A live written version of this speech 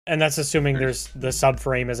And that's assuming there's the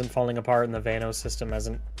subframe isn't falling apart and the Vanos system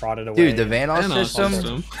hasn't brought it away. Dude, the Vanos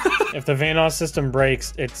system? If the Vanos system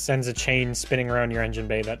breaks, it sends a chain spinning around your engine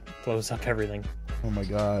bay that blows up everything. Oh my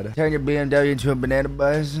god. Turn your BMW into a banana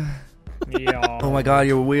bus. Yeah. Oh my god,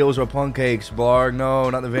 your wheels are pancakes, Blarg. No,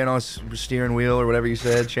 not the Vanos steering wheel or whatever you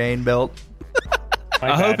said, chain belt.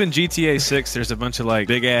 I hope in GTA 6 there's a bunch of like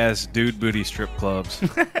big ass dude booty strip clubs.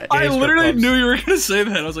 I literally knew you were gonna say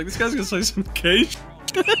that. I was like, this guy's gonna say some gay shit.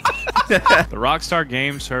 The Rockstar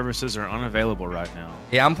game services are unavailable right now.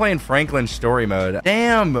 Yeah, I'm playing Franklin's story mode.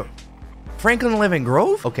 Damn. Franklin live in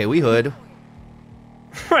Grove? Okay, we hood.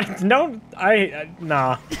 Right, no,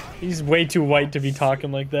 nah. He's way too white to be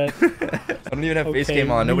talking like that. I don't even have face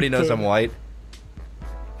cam on. Nobody knows I'm white.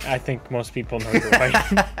 I think most people know you're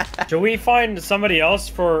white. Should we find somebody else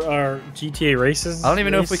for our GTA races? I don't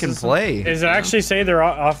even know if we can play. Does it actually say they're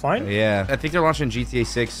offline? Yeah, I think they're launching GTA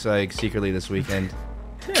 6 like secretly this weekend.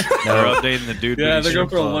 They're updating the dude. Yeah, they're going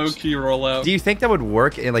for a clubs. low-key rollout. Do you think that would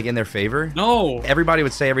work in their favor? No. Everybody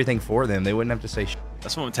would say everything for them. They wouldn't have to say shit.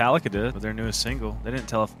 That's what Metallica did with their newest single. They didn't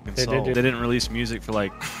tell a fucking soul. did. They didn't release music for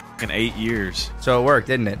like fucking 8 years. So it worked,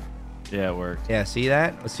 didn't it? Yeah, it worked. Yeah, see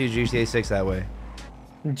that? Let's do GTA 6 that way.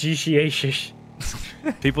 GTA.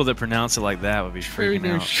 People that pronounce it like that would be freaking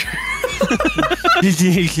out.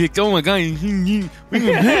 Oh, Oh my god!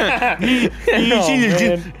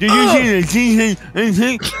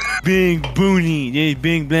 Big booty,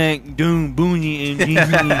 big black doom booty,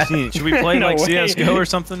 and should we play like CS:GO or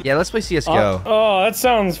something? Yeah, let's play CSGO. Oh, that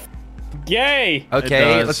sounds gay.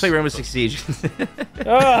 Okay, let's play Rainbow Six Siege.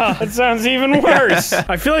 That sounds even worse.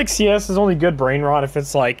 I feel like CS is only good brain rot if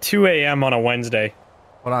it's like 2 a.m. on a Wednesday.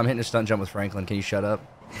 Hold on, I'm hitting a stunt jump with Franklin. Can you shut up?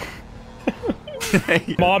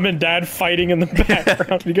 Mom and dad fighting in the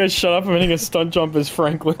background. You guys shut up. I'm hitting a stunt jump as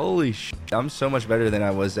Franklin. Holy sh! I'm so much better than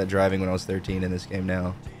I was at driving when I was 13 in this game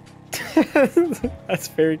now. That's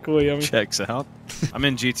very cool, Yumi. Checks out. I'm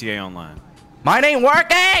in GTA Online. Mine ain't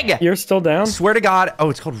working! You're still down? Swear to God. Oh,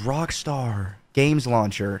 it's called Rockstar Games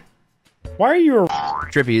Launcher. Why are you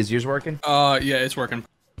Trippy, is yours working? Yeah, it's working.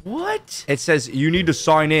 What? It says you need to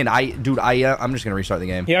sign in. I'm just gonna restart the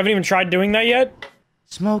game. You haven't even tried doing that yet?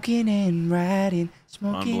 Smoking and riding,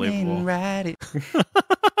 smoking and riding.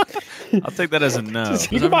 I'll take that as a no.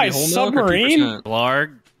 You can buy a submarine?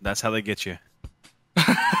 Blarg, that's how they get you. Don't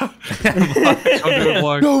do it,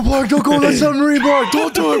 Blarg. No, Blarg, don't go on that submarine, Blarg.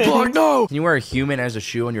 Don't do it, Blarg, no. Can you wear a human as a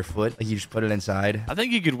shoe on your foot? Like you just put it inside? I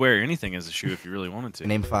think you could wear anything as a shoe if you really wanted to.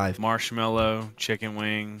 Name 5. Marshmallow, chicken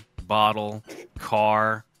wing, bottle,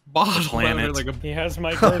 car, Bottle. planet. Like a... He has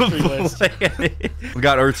my grocery list. We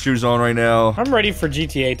got Earth shoes on right now. I'm ready for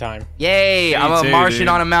GTA time. Yay, I'm a too, Martian dude.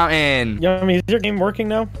 on a mountain. Yumi, is your game working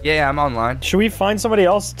now? Yeah, I'm online. Should we find somebody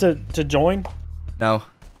else to join? No.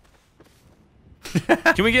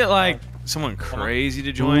 Can we get like someone crazy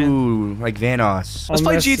to join? Ooh, like Vanos. Let's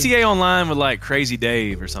play Unless- GTA Online with like Crazy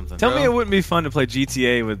Dave or something. Tell me it wouldn't be fun to play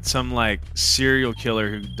GTA with some like serial killer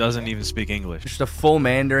who doesn't even speak English. Just a full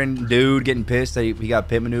Mandarin dude getting pissed that he got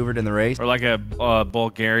pit maneuvered in the race. Or like a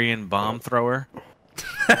Bulgarian bomb thrower.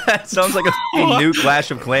 That sounds like a new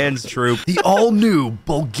Clash of Clans troop. The all-new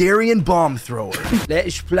Bulgarian bomb thrower.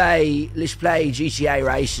 Let's play GTA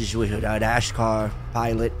races with a NASCAR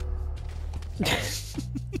pilot.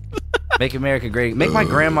 Make America great. Make my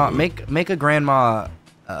grandma make a grandma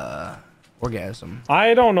orgasm.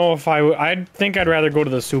 I don't know if I think I'd rather go to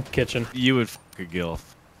the soup kitchen. You would fuck a gilf.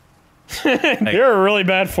 You're a really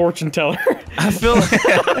bad fortune teller. I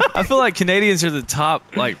feel like Canadians are the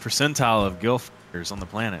top like percentile of gilf fuckers on the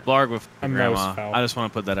planet. Blarg with I'm grandma. most foul. I just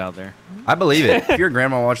want to put that out there. I believe it. If you're a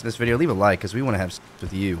grandma watching this video, leave a like because we want to have sex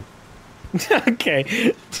with you. Okay.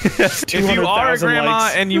 If you are a 200,000 grandma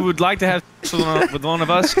likes. and you would like to have sex with one of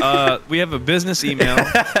us, we have a business email.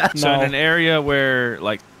 So in an area where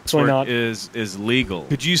like Why not? is legal,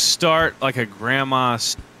 could you start like a grandma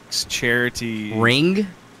sex charity Ring?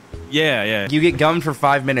 Yeah. You get gummed for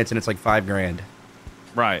 5 minutes and it's like $5 grand.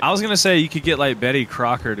 Right. I was gonna say you could get like Betty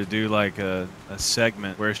Crocker to do like a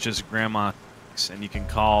segment where it's just grandma sex and you can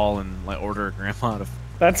call and like order a grandma to.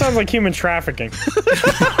 That sounds like human trafficking.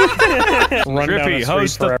 Run down Trippy, the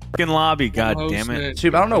host street the forever. fucking lobby. God damn it!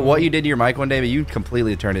 Soup, I don't know what you did to your mic one day, but you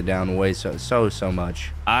completely turned it down way so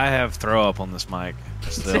much. I have throw up on this mic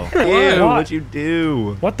still. Ew, What? what'd you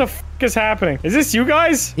do? What the f is happening? Is this you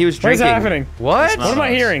guys? He was What is drinking. happening? What? not What am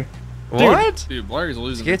I us. hearing? What? Dude, Blarg is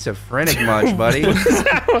losing. Schizophrenic much, buddy.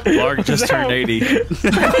 Blarg just turned 80.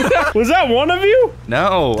 Was that one of you?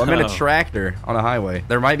 No, I'm in a Oh. tractor on a highway.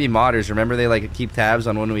 There might be modders. Remember they like keep tabs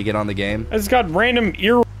on when we get on the game? I just got random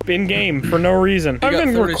ear in game for no reason. I've got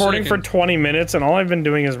been 30 recording for seconds. 20 minutes and all I've been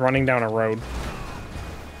doing is running down a road.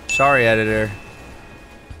 Sorry, editor.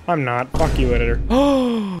 I'm not. Fuck you, editor.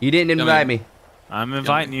 You didn't invite me. I'm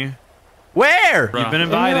inviting you. Where? You've been In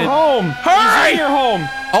invited. your home. Hurry! He's in your home.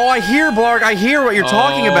 Oh, I hear, Blarg. I hear what you're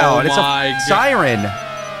talking about. It's my a God. siren.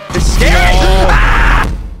 It's scary.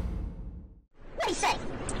 What'd he say?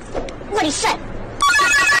 What'd he say?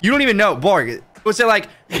 You don't even know, Blarg. Was it like,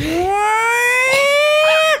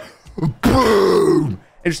 boom?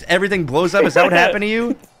 And just everything blows up. Is that what happened to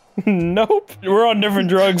you? Nope. We're on different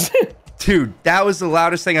drugs. Dude, that was the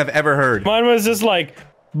loudest thing I've ever heard. Mine was just like,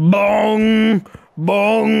 bong,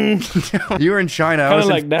 bong. You were in China. I was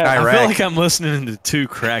like in that. I feel Iraq. I feel like I'm listening to two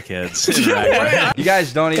crackheads. interact. You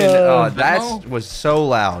guys don't even. That was so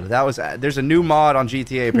loud. That was. There's a new mod on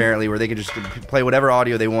GTA apparently where they can just play whatever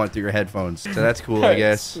audio they want through your headphones. So that's cool, I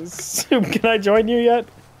guess. Soup, can I join you yet?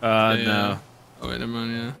 No. Oh wait, never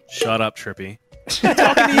mind. Yeah. Shut up, Trippy.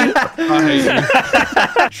 I hate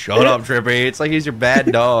you. Shut up, Trippy. It's like he's your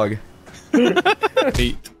bad dog.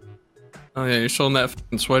 Hate. Oh yeah, you're showing that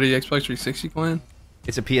fucking sweaty Xbox 360 clan.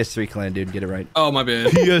 It's a PS3 clan, dude. Get it right. Oh my bad.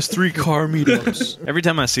 PS3 car meetups. Every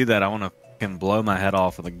time I see that, I want to fucking blow my head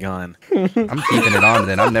off with a gun. I'm keeping it on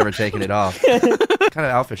then. I'm never taking it off. What kind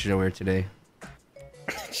of outfit should I wear today?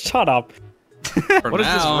 Shut up. For What is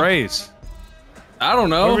this now. race? I don't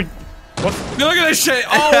know. What? Look at this shit.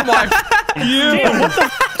 Oh my. Damn, what the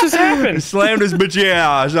f just happened? Slammed his bitch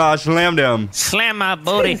ass. I slammed him. Slam my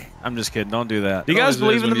booty. I'm just kidding. Don't do that. Do you guys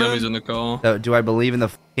believe in the Yummy's moon? in the call. Do I believe in the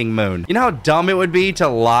fucking moon? You know how dumb it would be to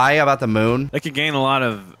lie about the moon? They could gain a lot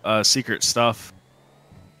of secret stuff.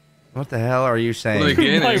 What the hell are you saying? Like,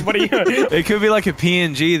 yeah. Like, what are you? It could be like a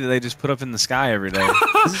PNG that they just put up in the sky every day.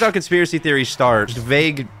 This is how conspiracy theories start. Just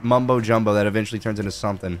vague mumbo jumbo that eventually turns into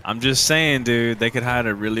something. I'm just saying, dude, they could hide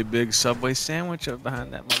a really big Subway sandwich up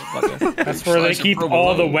behind that motherfucker. That's where they Slice of keep all the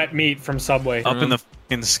provolone. wet meat from Subway. Up in the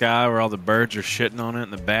fucking sky where all the birds are shitting on it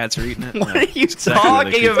and the bats are eating it. What are you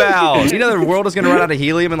talking about? You know the world is going to run out of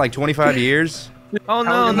helium in like 25 years? Oh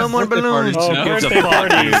no, no more balloons. Oh, No. Gives a birthday fuck,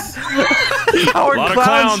 dude. parties. A lot of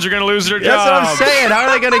clowns are gonna lose their That's what I'm jobs. saying. How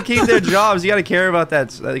are they going to keep their jobs? You got to care about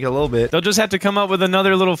that like a little bit. They'll just have to come up with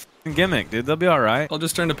another little fucking gimmick, dude. They'll be all right. I'll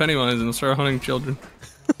just turn to Pennywise and start hunting children.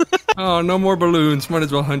 Oh, no more balloons. Might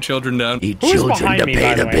as well hunt children down. Eat Who's behind me,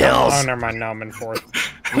 by the way? Oh, never mind. Now I'm in fourth.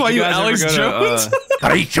 Why you guys ever Alex go to, Jones?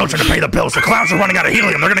 Gotta eat children to pay the bills. The clowns are running out of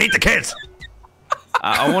helium. They're going to eat the kids.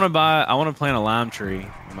 I want to plant a lime tree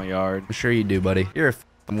in my yard. I'm sure you do, buddy. You're a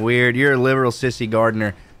f***ing weird. You're a liberal sissy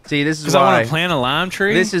gardener. See, this is Because I why. want to plant a lime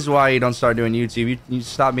tree. This is why you don't start doing YouTube. You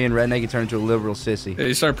stop being redneck and turn into a liberal sissy. Yeah,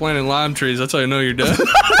 you start planting lime trees. That's how you know you're dead.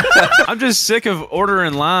 I'm just sick of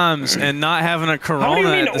ordering limes and not having a How do Corona you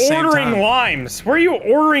mean at the same ordering time. limes? Where are you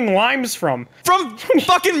ordering limes from? From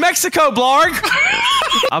fucking Mexico, Blarg!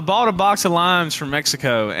 I bought a box of limes from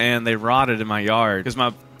Mexico and they rotted in my yard because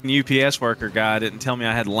my UPS worker guy didn't tell me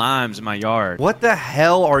I had limes in my yard. What the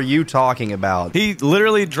hell are you talking about? He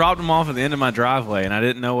literally dropped them off at the end of my driveway and I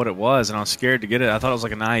didn't know what it was and I was scared to get it. I thought it was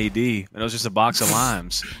like an IED and it was just a box of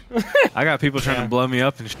limes. I got people trying to blow me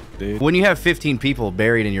up and shit, dude. When you have 15 people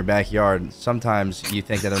buried in your backyard, sometimes you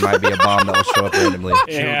think that there might be a bomb that will show up randomly.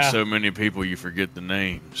 Yeah. So many people you forget the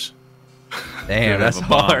names. Damn, Could that's have a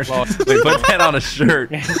bomb. hard. Wait, put that on a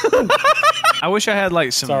shirt. I wish I had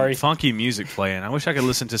like some Sorry. funky music playing. I wish I could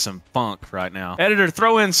listen to some funk right now. Editor,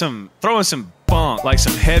 throw in some funk, like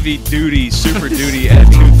some heavy duty, super duty,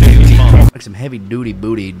 heavy funk. Like some heavy duty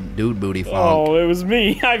dude booty funk. Oh, it was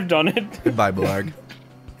me. I've done it. Goodbye, Blarg.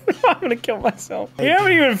 I'm gonna kill myself. We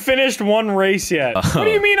haven't even finished one race yet. What do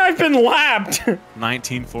you mean I've been lapped?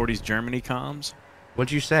 1940s Germany comms.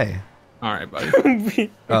 What'd you say? All right,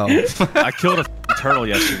 buddy. Oh. I killed a turtle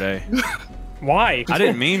yesterday. Why? I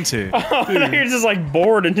didn't mean to. Oh, now you're just like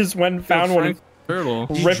bored and just went and found one. Frank Turtle.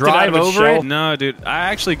 and ripped drive it out of its over it? shell. No, dude. I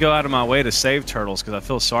actually go out of my way to save turtles because I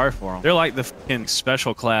feel sorry for them. They're like the fucking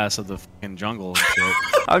special class of the fucking jungle and shit.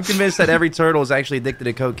 I'm convinced that every turtle is actually addicted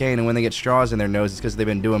to cocaine, and when they get straws in their nose, it's because they've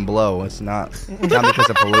been doing blow. It's not because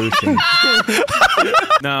of pollution.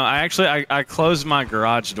 No, I closed my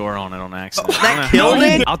garage door on it on accident. That killed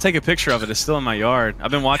it? I'll take a picture of it. It's still in my yard.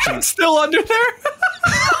 I've been watching. Still under there?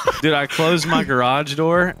 Dude, I closed my garage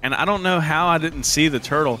door, and I don't know how I didn't see the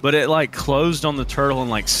turtle, but it like closed on the turtle and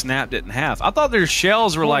like snapped it in half. I thought their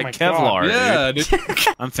shells were Oh like my God. Kevlar. Yeah, Dude. dude.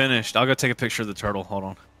 I'm finished. I'll go take a picture of the turtle. Hold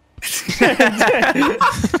on.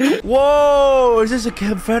 Whoa! Is this a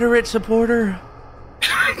Confederate supporter?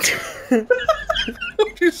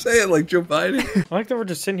 You say it like Joe Biden. I like that we're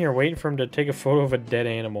just sitting here waiting for him to take a photo of a dead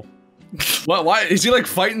animal. What? Why is he like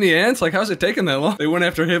fighting the ants? Like, how's it taking that long? They went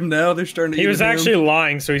after him. Now they're starting to. He eat was him. actually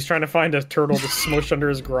lying, so he's trying to find a turtle to smush under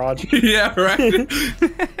his garage. Yeah, right.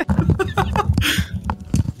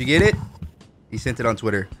 You get it? He sent it on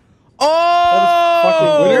Twitter.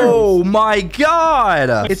 Oh my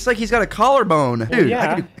god! It's like he's got a collarbone. Dude,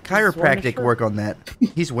 yeah. I could do chiropractic work on that.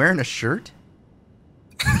 He's wearing a shirt?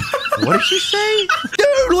 What did she say?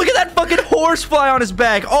 Dude, look at that fucking horsefly on his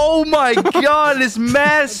back. Oh my god, it's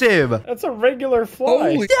massive. That's a regular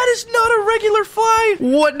fly. That is not a regular fly.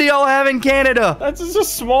 What do y'all have in Canada? That's just a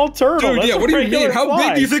small turtle. Dude, That's yeah, a what do you regular mean? How fly.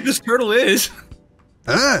 big do you think this turtle is?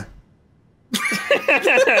 That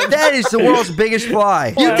is the world's biggest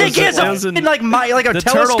fly. You think he has a fucking, like a the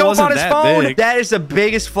turtle telescope wasn't on his that phone? big. That is the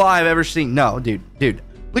biggest fly I've ever seen. No, dude.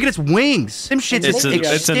 Look at its wings. Them shits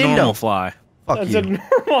It's a normal fly. Fuck That's you. a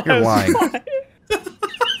normal You're lying. fly.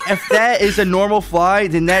 If that is a normal fly,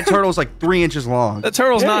 then that turtle's like 3 inches long. That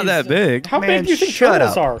turtle's not that big. How Man, big do you think shut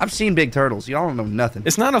turtles up. are? I've seen big turtles. Y'all don't know nothing.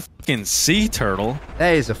 It's not a fucking sea turtle.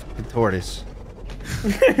 That is a fucking tortoise.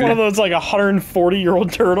 One of those like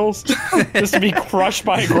 140-year-old turtles just to be crushed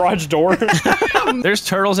by a garage door. There's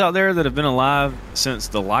turtles out there that have been alive since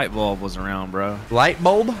the light bulb was around, bro. Light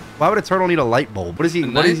bulb? Why would a turtle need a light bulb? What is he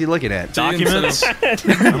looking at? Documents,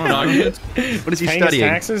 Documents. What is he Paying his studying?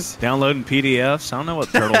 taxes? downloading PDFs. I don't know what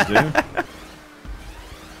turtles do.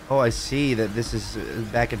 Oh, I see that this is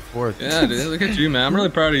back and forth. Yeah, dude, look at you, man. I'm really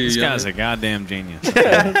proud of you. This Yummy. guy's a goddamn genius.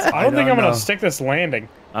 I don't think I'm know. gonna stick this landing.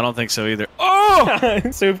 I don't think so either. Oh!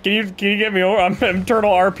 Soup, can you get me over? I'm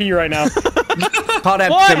turtle RP right now. Call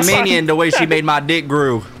that What? Dominion the way she made my dick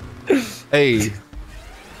grew. Hey.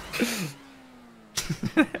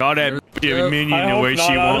 Got that minion I the hope way not.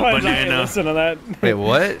 she I'm want not gonna banana. Listen to that. Wait,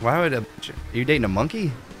 what? Why would are you dating a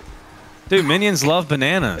monkey? Dude, minions love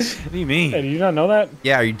bananas. What do you Hey, mean? do you not know that?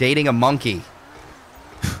 Yeah, are you dating a monkey?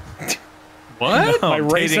 What? My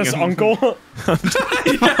racist uncle.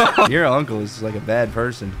 Your uncle is like a bad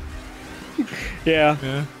person. Yeah.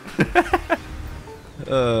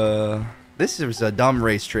 This is a dumb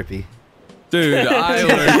race, Trippy. Dude, I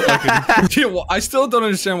learned fucking. I still don't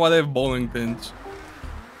understand why they have bowling pins.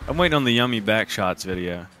 I'm waiting on the Yummy back shots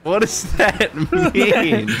video. What does that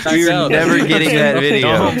mean? You're out. never getting that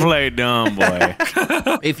video. Don't play dumb, boy.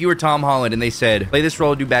 If you were Tom Holland and they said, play this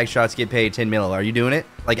role, do back shots, get paid 10 mil, are you doing it?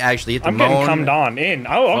 Like, actually hit the I'm getting moan? cummed on in.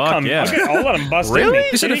 I'll Fuck come. yeah. I'll let him bust Really? in me. You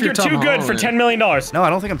You said think if you're you're too Tom good for Holland. $10 million? No, I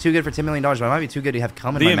don't think I'm too good for $10 million, but I might be too good to have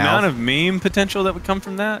cum in The my amount mouth of meme potential that would come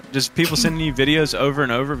from that, just people sending you videos over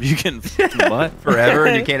and over of you getting fucking butt. forever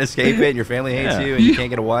and you can't escape it and your family hates Yeah. you and you can't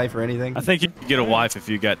get a wife or anything. I think you could get a wife if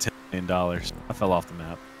you got $10 million. I fell off the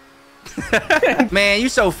map. Man, you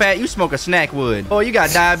so fat, you smoke a snack wood. Oh, you got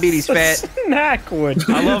diabetes fat. Snackwood.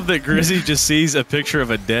 I love that Grizzy just sees a picture of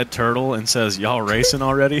a dead turtle and says, "Y'all racing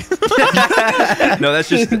already?" No, that's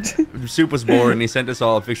just Soup was bored and he sent us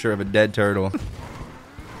all a picture of a dead turtle.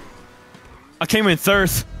 I came in third.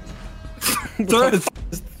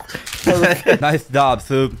 Nice job,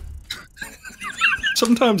 Soup.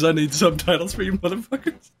 Sometimes I need subtitles for you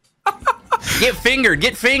motherfuckers. Get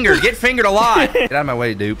fingered a lot. Get out of my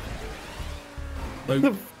way, dupe.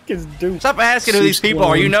 Like, Is dude. Stop asking who these people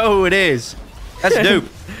are. You know who it is. That's dupe.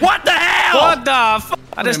 What the hell? What the f?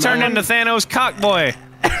 I just turned into Thanos cockboy.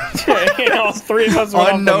 All three of us went off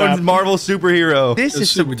the Unknown map. Marvel superhero. This is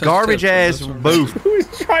Soup, some we touched garbage that, ass that's what- boof. Who's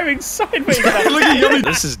driving sideways?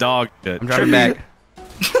 This is dog shit. I'm driving back.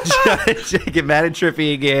 Get mad at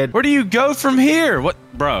Trippy again. Where do you go from here? What,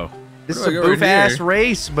 bro? This is Where a do I go boof ass here?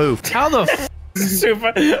 race, boof. How the f?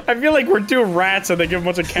 I feel like we're two rats and they give a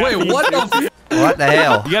bunch of caffeine. wait, what the? What the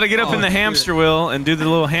hell? You got to get up in Oh, the shit. hamster wheel and do the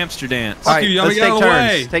little hamster dance. All right, you, Yummy, let's get take out of the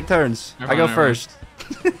turns. way. Take turns. Never I go mind, first.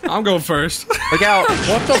 I'm going first. Look out.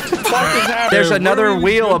 What the fuck is happening? There's What another are we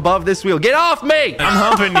wheel doing? above this wheel. Get off me!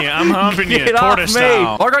 I'm humping you. I'm humping you. Get off me! Tortoise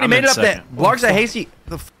style. Blarg already I'm made in it up there. second. Blarg's a hasty.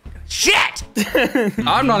 Shit!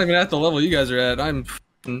 I'm not even at the level you guys are at. I'm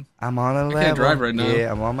I'm on a level. can't drive right now.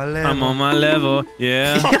 Yeah, I'm on my level. I'm on my level.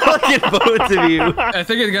 Yeah. Look at both of you. I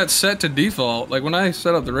think it got set to default. Like when I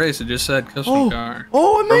set up the race, it just said custom car.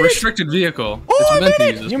 Oh, I A made it. restricted vehicle. Oh, I it's meant made to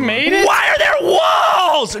it. use this You mode. made it? Why are there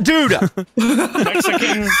walls? Dude,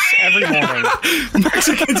 Mexicans every morning.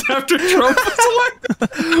 Mexicans after Trump was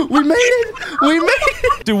elected. we made it. We made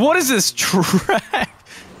it. Dude, what is this track?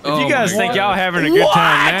 If Oh you guys my think God. y'all having a good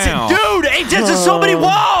time now, Dude, it just so many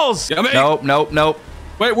walls. Yummy. Nope.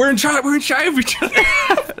 Wait, we're in shy of each other.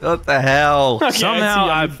 What the hell? somehow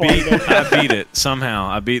I beat it. Somehow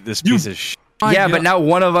I beat this piece of shit. Yeah, but now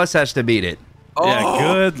one of us has to beat it. Yeah,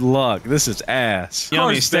 good luck. This is ass.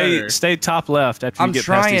 Yummy, stay top left after you get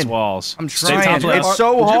past these walls. I'm Stay trying. top left. It's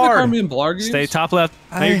so hard. Stay top left.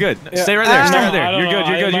 No, you're good. Stay right there. Stay right there. You're good.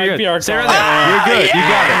 You're good. You're good. Stay right there. car. You're good. You got it.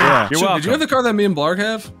 Yeah. You're welcome. Did you have the car that me and Blarg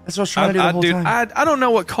have? That's what I was trying to do the whole time. I don't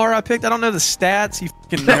know what car I picked. I don't know the stats. You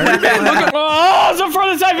fucking nerd. Oh, it's the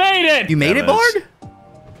furthest I made it. You made it, Blarg?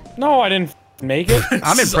 No, I didn't make it.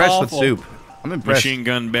 I'm impressed with Soup. I'm impressed. Machine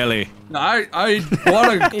gun belly. I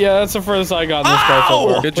want to. Yeah, that's the furthest I got in this car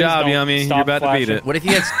so far. Good Please job, don't Yummy. stop You're about to beat flashing. it. What if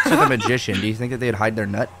you had sex with a magician? Do you think that they'd hide their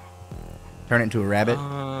nut? Turn it into a rabbit?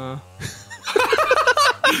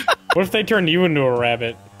 What if they turned you into a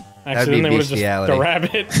rabbit? Actually, That'd be then they would have just bestiality. the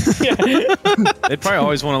rabbit. Yeah. They'd probably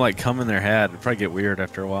always want to like come in their hat. It'd probably get weird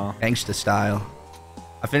after a while. Gangsta style.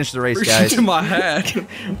 I finished the race, Reach guys. into my hat.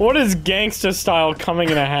 What is gangsta style coming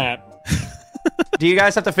in a hat? Do you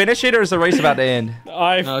guys have to finish it, or is the race about to end?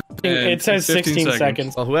 It says 16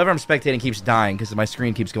 seconds. Well, whoever I'm spectating keeps dying because my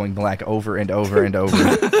screen keeps going black over and over and over.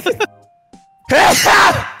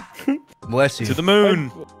 Bless you. To the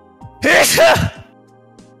moon.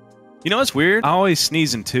 You know what's weird? I always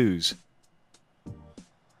sneeze in twos.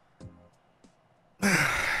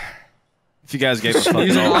 If you guys gave a fuck.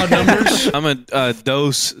 These are odd numbers. I'm a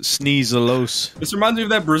dos sneeze-a-los. This reminds me of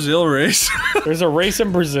that Brazil race. There's a race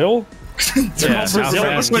in Brazil? Yeah, Brazil.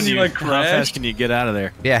 how fast can you get out of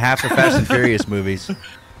there? Yeah, half the Fast and Furious movies.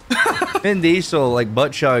 Vin Diesel, like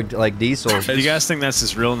butt chugged like Diesel. Do you guys think that's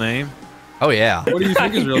his real name? Oh yeah. What do you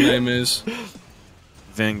think his real name is?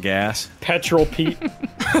 Vin Gas. Petrol Pete.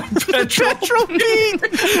 Petrol Pete.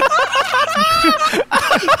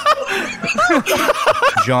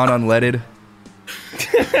 John Unleaded.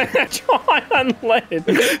 John Unleaded.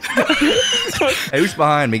 Hey, who's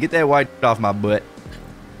behind me? Get that white off my butt.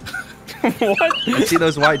 What? I see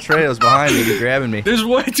those white trails behind me. You're grabbing me. There's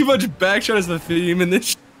way too much backshot as the theme in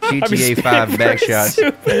this. GTA 5 backshots.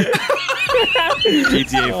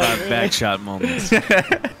 GTA 5 backshot moments.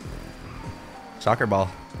 Soccer ball.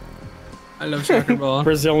 I love soccer ball.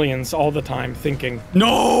 Brazilians all the time thinking.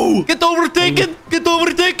 No! Get overtaken! Get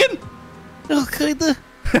overtaken! Okay,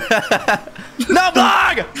 No,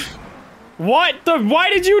 Blog! What the? Why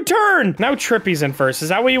did you turn? Now Trippy's in first. Is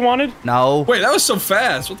that what you wanted? No. Wait, that was so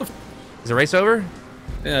fast. What the? Is the race over?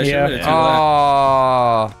 Yeah, I Yeah. made it too late.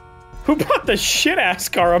 Oh. Who bought the shit ass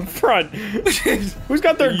car up front? Who's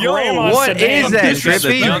got their grandma what sedan? is that, This is the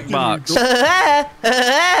Trippy? junk box.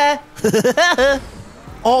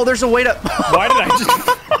 Oh, there's a way to Why did I just?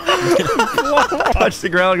 touch the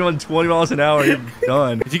ground going 20 miles an hour. You're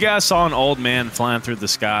done. If you guys saw an old man flying through the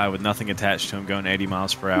sky with nothing attached to him going 80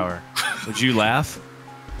 miles per hour, would you laugh?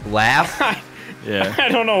 Laugh? Yeah. I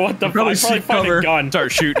don't know what the fuck. Probably I'd probably seat find cover. a gun.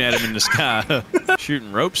 Start shooting at him in the sky.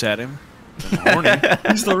 Shooting ropes at him. Horny.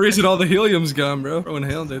 That's the reason all the helium's gone, bro. Bro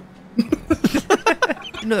inhaled it.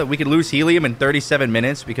 You know that we could lose helium in 37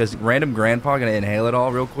 minutes because random grandpa gonna inhale it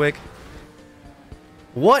all real quick?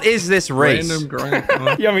 What is this race? Random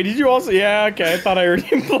grandpa. Yummy, did you also? Yeah, okay. I thought I heard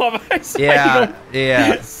you blow up. Yeah,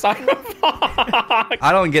 yeah. Son of a fuck.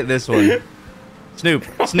 I don't get this one. Snoop,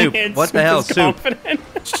 Snoop, Man, what the Snoop hell, is Snoop? confident.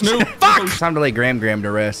 Snoop. It's time to lay Gram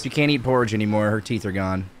to rest. You can't eat porridge anymore. Her teeth are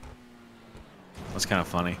gone. That's kind of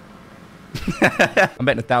funny. I'm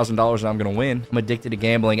betting $1,000 and I'm gonna win. I'm addicted to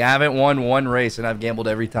gambling. I haven't won one race and I've gambled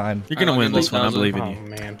every time. You're gonna win this one. I believe in Oh you.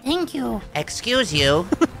 man. Thank you. Excuse you.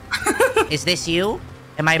 Is this you?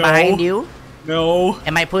 Am I behind you? No.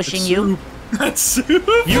 Am I pushing you? That's Soup.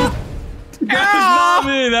 That was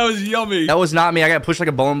not me. That was Yummy. That was not me. I got pushed like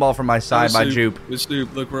a bowling ball from my side by Jupe. It was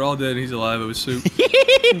Soup. Look, we're all dead. He's alive. It was Soup.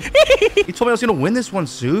 You told me I was gonna win this one,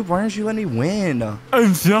 Soup. Why aren't you letting me win?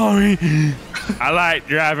 I'm sorry. I like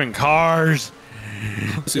driving cars.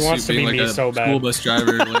 He wants to be me so bad. School bus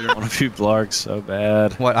driver later. I want to be Blarg so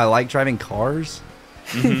bad. What? I like driving cars?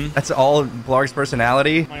 That's all Blarg's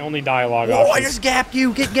personality? My only dialogue Oh, I options. just gapped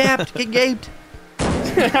you. Get gapped. Get gaped.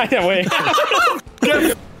 Wait.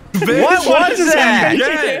 What was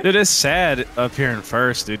that? Dude, it's sad up here in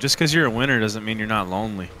first, dude. Just because you're a winner doesn't mean you're not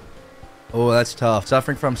lonely. Oh, that's tough.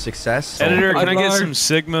 Suffering from success. Editor, can I get Blarg. some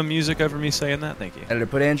Sigma music over me saying that? Thank you. Editor,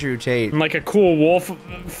 put Andrew Tate. Like a cool wolf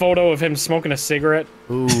photo of him smoking a cigarette.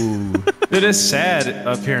 Ooh. Dude, it's sad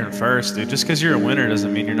up here in first, dude. Just because you're a winner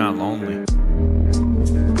doesn't mean you're not lonely.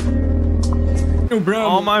 No, bro.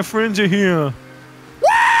 All my friends are here. Woo!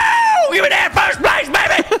 Give me that first place,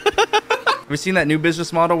 baby! Have you seen that new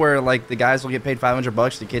business model where like the guys will get paid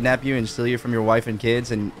 $500 to kidnap you and steal you from your wife and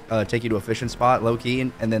kids and take you to a fishing spot low key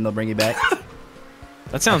and then they'll bring you back?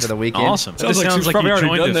 That sounds after the weekend. awesome. That Sounds just like sounds Soup's like you probably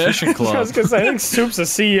joined already a done that. fishing I club. was gonna say, I think Soup's the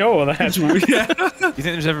CEO of that. Yeah. You think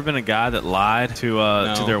there's ever been a guy that lied to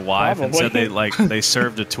No. their wife and said Probably. they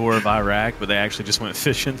served a tour of Iraq, but they actually just went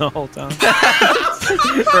fishing the whole time?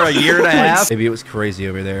 For a year and a half. Maybe it was crazy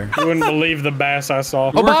over there. You wouldn't believe the bass I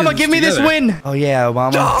saw. Obama, working give me this together. win. Oh yeah,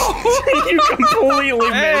 Obama. You completely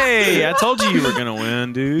missed. Hey, I told you you were gonna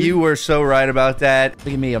win, dude. You were so right about that.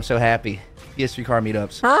 Look at me, I'm so happy. PS3 car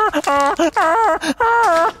meetups.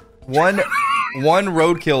 one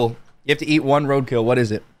roadkill. You have to eat one roadkill. What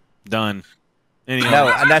is it? Done. Anyway, No,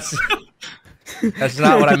 that's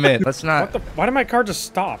not what I meant. Let's not. Why did my car just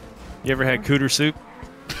stop? you ever had cooter soup?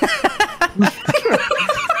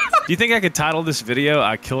 Do you think I could title this video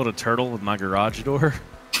 "I killed a turtle with my garage door"?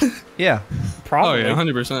 Yeah. Oh Probably. yeah,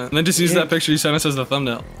 100%. And then just use that picture you sent us as the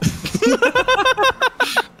thumbnail.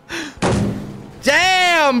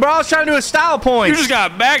 Damn, bro. I was trying to do a style point. You just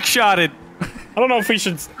got backshotted. I don't know if we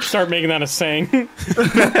should start making that a saying.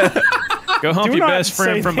 Go hump Do your not best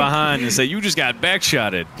friend say from that. behind and say you just got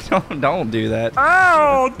backshotted. Don't do that.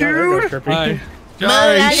 Oh, dude. Hi. Move out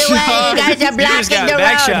of the way, you guys are You just blocking got the road.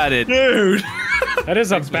 backshotted. Dude. That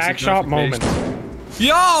is a back shot moment.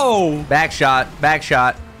 Yo! Back shot. Back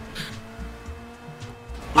shot.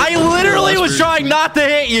 I literally was trying not to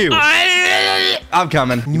hit you. I'm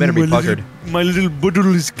coming. You better be puckered. My little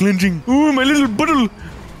buddle is clenching. Ooh, my little buddle.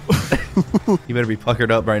 You better be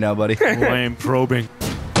puckered up right now, buddy. I am probing.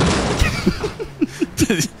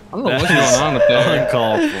 I don't know what's going on up there.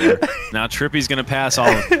 Uncalled for. Now Trippy's gonna pass all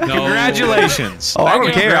of them. Congratulations. Oh, I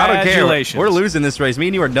don't care. I don't care. Congratulations. We're losing this race. Me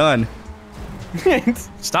and you are done.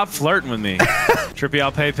 Stop flirting with me. Trippy,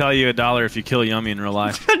 I'll PayPal you $1 if you kill Yummy in real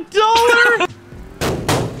life. $1.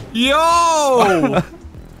 Yo!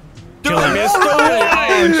 Kill him.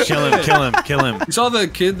 Kill him. Kill him. You saw the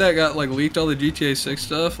kid that got like leaked all the GTA 6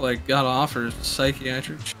 stuff, like got off for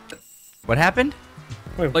psychiatric shit. What happened?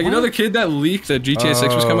 Wait, Like, you know the kid that leaked that GTA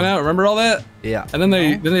 6 was coming out? Remember all that? Yeah. And then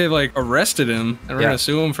they like arrested him and were Yeah. gonna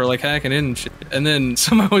sue him for like hacking in and shit. And then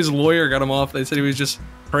somehow his lawyer got him off. They said he was just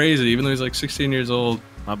crazy, even though he's like 16 years old.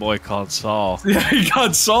 My boy called Saul. Yeah, he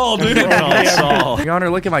got Saul, dude. Called Saul. Your Honor,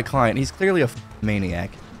 look at my client. He's clearly a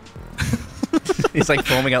maniac. He's like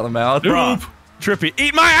foaming out the mouth. Bruh. Trippy,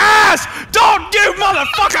 eat my ass! Don't you,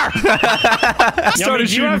 motherfucker! Yummy,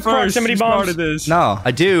 do you have proximity bombs? This. No, I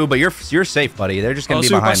do, but you're safe, buddy. They're just gonna be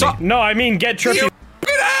Soup, behind I me. saw- No, I mean get trippy.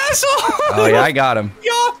 Fucking asshole! Oh yeah, I got him. You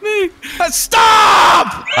off me!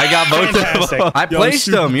 Stop! I got both of Fantastic. them. I placed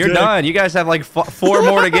super them. You're dick. done. You guys have like 4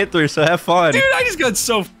 more to get through, so have fun. Dude, I just got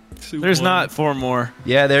so. There's not 4 more.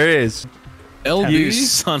 Yeah, there is. LB. You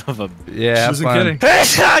son of a... Yeah, have Wasn't fun. kidding.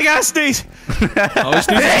 I gotta sneeze! Oh, it's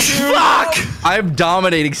new- Fuck! I'm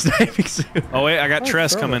dominating sniping soon. Oh wait, I got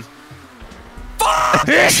Tress coming. Fuck!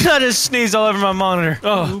 I just sneezed all over my monitor.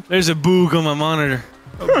 Oh, there's a boog on my monitor.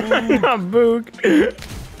 Boog.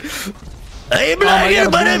 Hey, Black,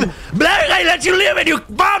 I let you live and you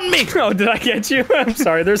bombed me. Oh, did I get you? I'm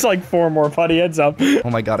sorry. There's like 4 more, buddy. Heads up.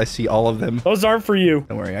 Oh my god, I see all of them. Those aren't for you.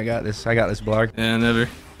 Don't worry, I got this. I got this, Blarg. Yeah, never.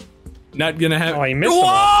 Not gonna happen. Oh, you missed them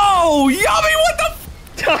all. Whoa! Yummy, what the f?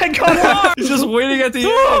 I got one. He's just waiting at the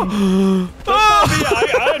end.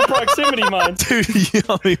 I had proximity mine. Dude,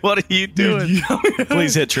 Yummy, what are you doing?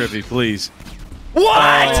 Please hit Trippy, please.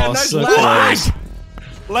 What? Oh, nice so last.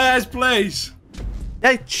 close. Last place.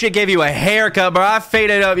 That shit gave you a haircut, bro. I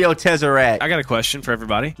faded up your Tezzeret. I got a question for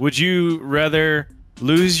everybody. Would you rather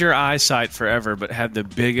lose your eyesight forever but have the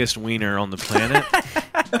biggest wiener on the planet?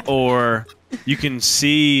 Or you can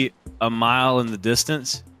see a mile in the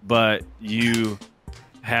distance, but you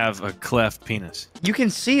have a cleft penis? You can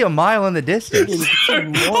see a mile in the distance.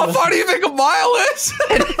 How far do you think a mile is?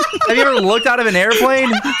 Have you ever looked out of an airplane?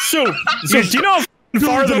 So do you know how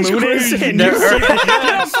far the moon is? And you know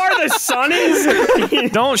how far the sun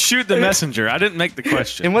is? Don't shoot the messenger. I didn't make the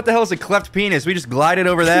question. And what the hell is a cleft penis? We just glided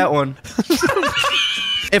over that one.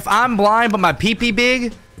 If I'm blind but my pee-pee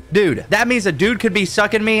big, dude, that means a dude could be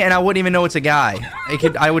sucking me and I wouldn't even know it's a guy.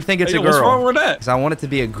 I would think it's Hey, a what's wrong girl. with that? Because I want it to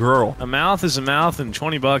be a girl. A mouth is a mouth, and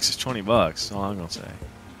 $20 is $20. That's all I'm gonna say.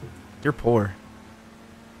 You're poor.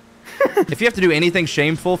 If you have to do anything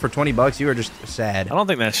shameful for $20, you are just sad. I don't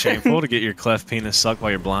think that's shameful to get your cleft penis sucked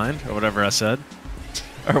while you're blind, or whatever I said.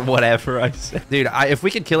 Or whatever I said. Dude, if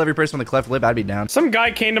we could kill every person with a cleft lip, I'd be down. Some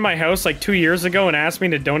guy came to my house like 2 years ago and asked me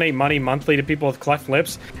to donate money monthly to people with cleft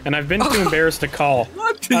lips, and I've been too embarrassed to call.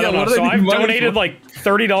 What? I don't Yeah, know. what do So they need I've money donated for? like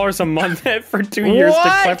 $30 a month for 2 years to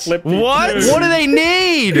cleft lip. What? Dude. What do they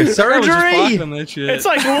need? I was just Surgery? fucking that shit. It's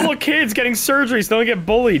like little kids getting surgery so they don't get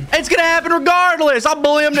bullied. It's gonna happen regardless. I'll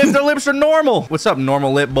bully them if their lips are normal. What's up,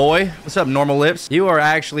 normal lip boy? What's up, normal lips? You are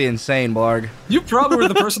actually insane, Blarg. You probably were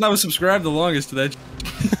the person that was subscribed the longest to that.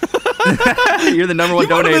 You're the number one You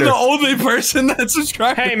might have been the donator. only person that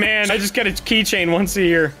subscribed. Hey man, I just get a keychain once a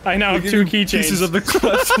year. I now have 2 keychains. Pieces of the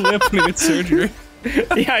cleft lip when he gets surgery.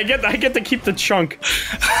 Yeah, I get to keep the chunk.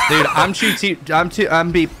 Dude,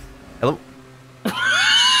 I'm beep. Hello?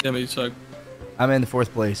 Damn it, you suck. I'm in the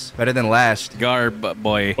 4th place. Better than last. Garb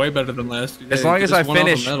boy. Way better than last. As long as I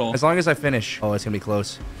finish. As long as I finish. Oh, it's gonna be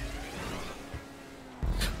close.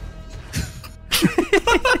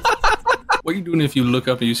 What are you doing if you look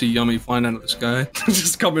up and you see Yummy flying out of the sky?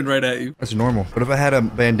 Just coming right at you. That's normal. What if I had a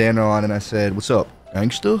bandana on and I said, "What's up,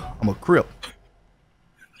 gangsta? I'm a Crip."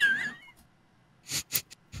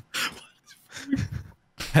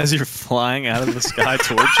 As you're flying out of the sky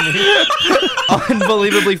towards me.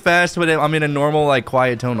 Unbelievably fast, but I'm in a normal, like,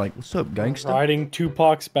 quiet tone, like, "What's up, gangsta?" Riding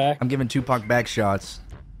Tupac's back. I'm giving Tupac back shots.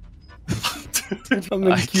 I'm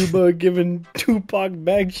in Cuba giving Tupac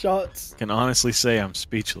bag shots. Can honestly say I'm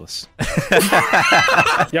speechless.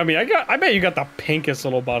 Yummy, I bet you got the pinkest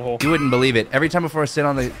little butthole. You wouldn't believe it. Every time before I sit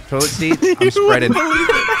on the toilet seat, I'm spreading.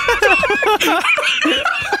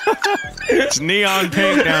 It's neon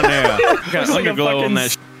pink down there. Got Like a underglow on fucking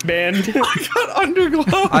that. band. Got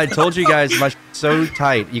underglow. I told you guys, my so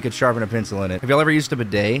tight, you could sharpen a pencil in it. Have y'all ever used a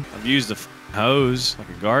bidet? I've used a hose, like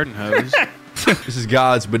a garden hose. This is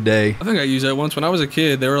God's bidet. I think I used that once when I was a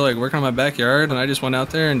kid. They were like working on my backyard, and I just went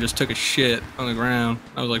out there and just took a shit on the ground.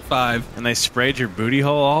 I was like 5. And they sprayed your booty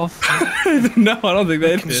hole off. No, I don't think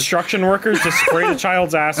they did. Construction workers just sprayed a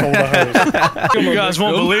child's asshole with a hose. You guys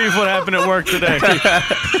won't believe what happened at work today.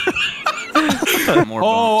 More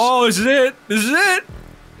Oh, this is it. This is it.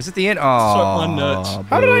 Is it the end? Suck my Oh, nuts.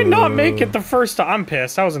 How did I not make it the first time? I'm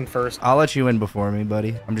pissed. I was in first. I'll let you in before me,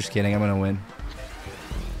 buddy. I'm just kidding. I'm gonna win.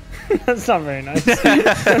 That's not very nice.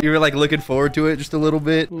 You were like looking forward to it just a little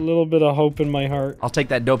bit. A little bit of hope in my heart. I'll take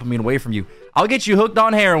that dopamine away from you. I'll get you hooked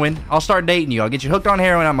on heroin. I'll start dating you. I'll get you hooked on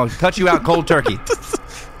heroin. I'm gonna cut you out cold turkey.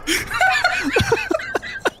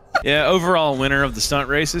 Yeah, overall winner of the stunt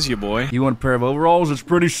races, you boy. You want a pair of overalls? It's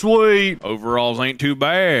pretty sweet. Overalls ain't too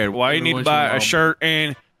bad. Why you need to buy a shirt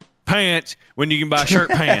and pants when you can buy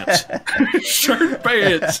shirt pants? Shirt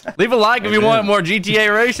pants. Leave a like if you want more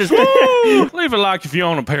GTA races. Woo! Leave a like if you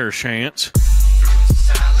own a pair of shants.